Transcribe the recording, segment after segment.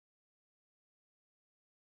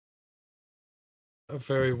A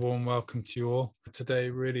very warm welcome to you all. Today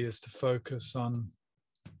really is to focus on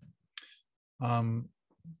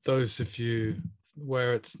those of you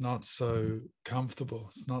where it's not so comfortable,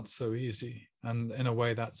 it's not so easy. And in a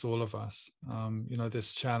way, that's all of us.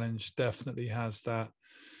 This challenge definitely has that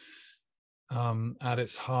at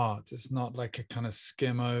its heart. It's not like a kind of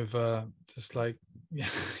skim over, just like,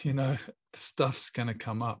 stuff's going to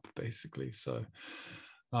come up basically. So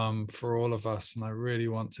for all of us, and I really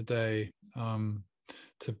want today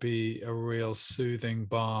to be a real soothing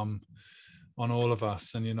balm on all of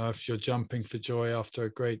us. And if you're jumping for joy after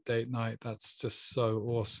a great date night, that's just so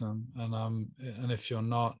awesome. And if you're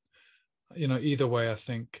not, either way, I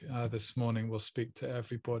think this morning we'll speak to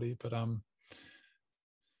everybody. But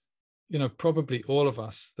probably all of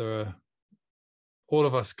us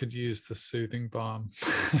could use the soothing balm.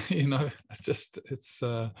 It's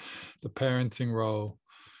the parenting role.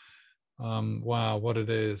 Wow, what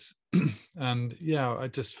it is. And yeah, I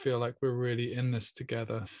just feel like we're really in this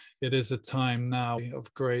together. It is a time now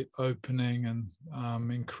of great opening and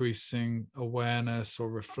increasing awareness or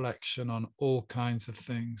reflection on all kinds of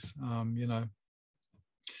things.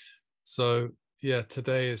 So yeah,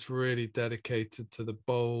 today is really dedicated to the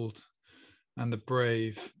bold and the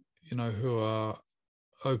brave, who are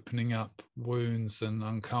opening up wounds and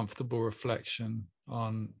uncomfortable reflection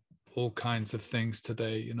on all kinds of things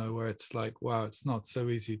today, where it's like, wow, it's not so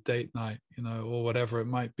easy, date night, or whatever it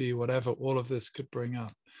might be, whatever all of this could bring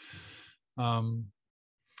up.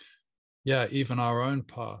 Even our own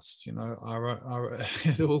past,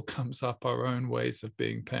 it all comes up, our own ways of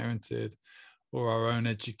being parented or our own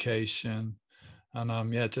education.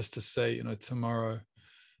 And just to say, tomorrow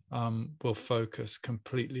we'll focus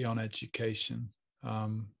completely on education.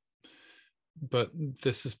 But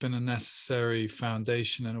this has been a necessary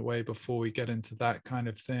foundation in a way before we get into that kind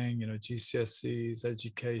of thing, GCSEs,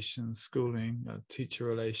 education, schooling, teacher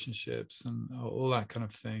relationships, and all that kind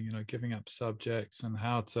of thing, giving up subjects and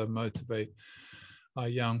how to motivate our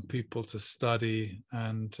young people to study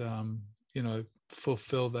and,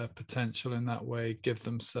 fulfill their potential in that way, give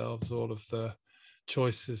themselves all of the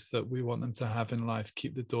choices that we want them to have in life,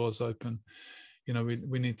 keep the doors open.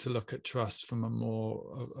 We need to look at trust from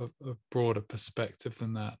a broader perspective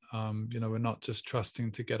than that. We're not just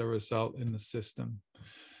trusting to get a result in the system.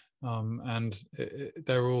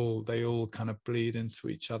 They all kind of bleed into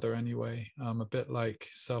each other anyway, a bit like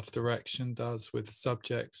self-direction does with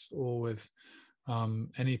subjects or with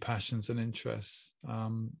any passions and interests.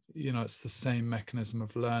 It's the same mechanism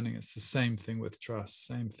of learning. It's the same thing with trust,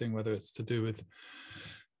 same thing, whether it's to do with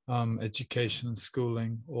education and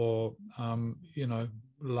schooling or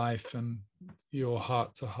life and your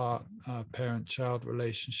heart-to-heart parent-child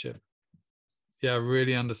relationship.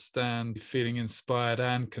 Really understand feeling inspired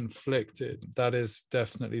and conflicted. That is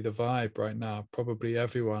definitely the vibe right now. Probably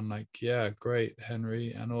everyone like, yeah, great,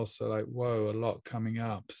 Henry, and also like, whoa, a lot coming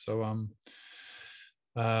up. So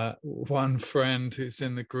one friend who's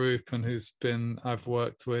in the group and I've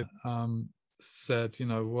worked with said,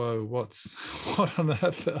 whoa, what on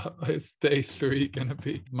earth is day 3 going to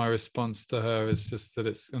be? My response to her is just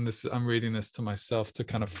that I'm reading this to myself to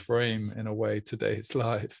kind of frame in a way today's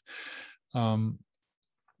life.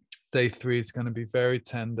 Day 3 is going to be very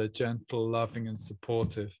tender, gentle, loving, and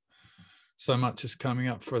supportive. So much is coming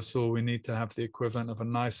up for us all. We need to have the equivalent of a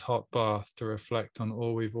nice hot bath to reflect on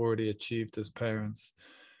all we've already achieved as parents,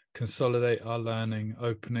 consolidate our learning,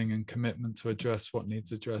 opening, and commitment to address what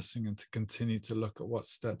needs addressing, and to continue to look at what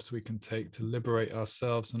steps we can take to liberate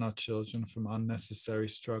ourselves and our children from unnecessary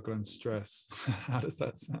struggle and stress. How does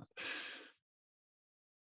that sound?